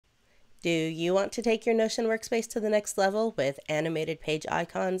Do you want to take your Notion workspace to the next level with animated page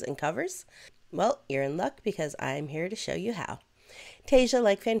icons and covers? Well, you're in luck because I'm here to show you how. Tasia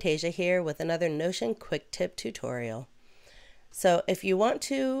like Fantasia here with another Notion quick tip tutorial. So if you want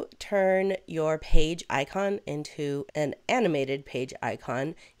to turn your page icon into an animated page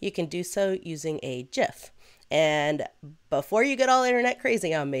icon, you can do so using a GIF. And before you get all internet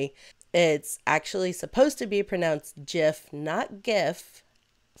crazy on me, it's actually supposed to be pronounced GIF, not GIF,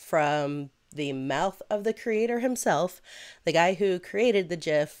 from the mouth of the creator himself. The guy who created the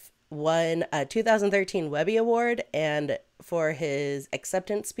GIF won a 2013 Webby Award, and for his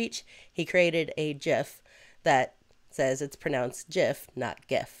acceptance speech, he created a GIF that says it's pronounced GIF, not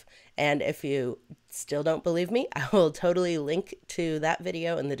GIF. And if you still don't believe me, I will totally link to that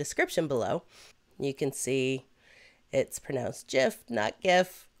video in the description below. You can see it's pronounced GIF, not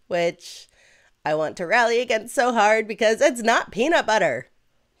GIF, which I want to rally against so hard because it's not peanut butter.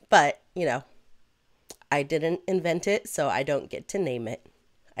 But, you know, I didn't invent it, so I don't get to name it.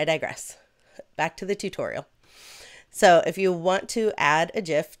 I digress. Back to the tutorial. So if you want to add a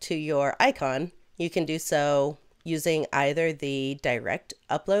GIF to your icon, you can do so using either the direct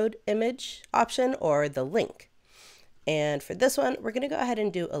upload image option or the link. And for this one, we're going to go ahead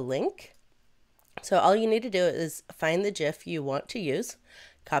and do a link. So all you need to do is find the GIF you want to use,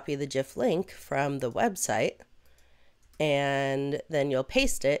 copy the GIF link from the website, and then you'll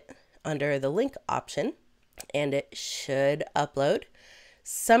paste it under the link option, and it should upload.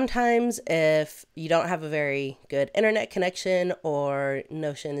 Sometimes if you don't have a very good internet connection or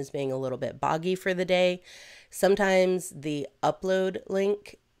Notion is being a little bit boggy for the day, sometimes the upload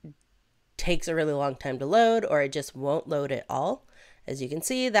link takes a really long time to load, or it just won't load at all. As you can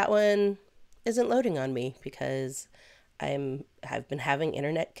see, that one isn't loading on me because I've been having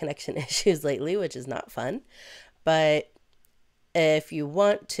internet connection issues lately, which is not fun. But if you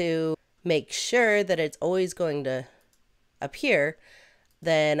want to make sure that it's always going to appear,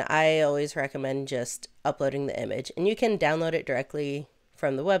 then I always recommend just uploading the image. And you can download it directly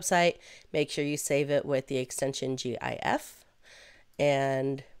from the website. Make sure you save it with the extension GIF.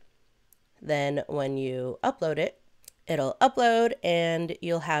 And then when you upload it, it'll upload and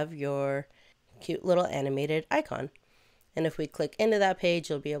you'll have your cute little animated icon. And if we click into that page,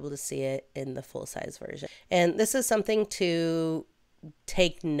 you'll be able to see it in the full-size version. And this is something to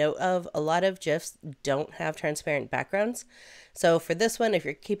take note of. A lot of GIFs don't have transparent backgrounds. So for this one, if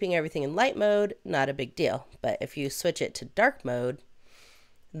you're keeping everything in light mode, not a big deal. But if you switch it to dark mode,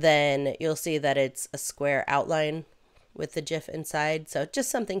 then you'll see that it's a square outline with the GIF inside. So just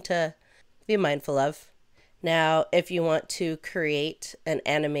something to be mindful of. Now, if you want to create an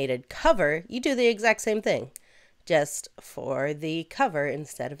animated cover, you do the exact same thing, just for the cover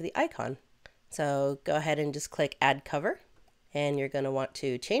instead of the icon. So go ahead and just click Add Cover, and you're going to want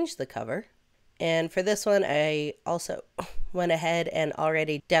to change the cover. And for this one, I also went ahead and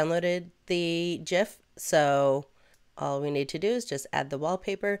already downloaded the GIF, so all we need to do is just add the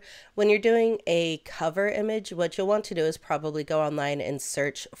wallpaper. When you're doing a cover image, what you'll want to do is probably go online and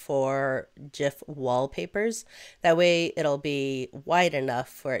search for GIF wallpapers. That way it'll be wide enough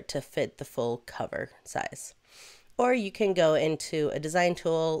for it to fit the full cover size. Or you can go into a design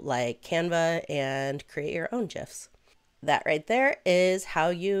tool like Canva and create your own GIFs. That right there is how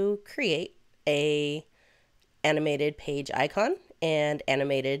you create a animated page icon and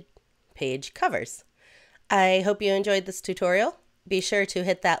animated page covers. I hope you enjoyed this tutorial. Be sure to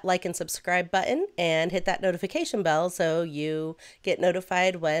hit that like and subscribe button and hit that notification bell so you get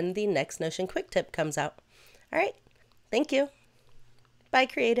notified when the next Notion quick tip comes out. All right, thank you. Bye,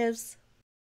 creatives.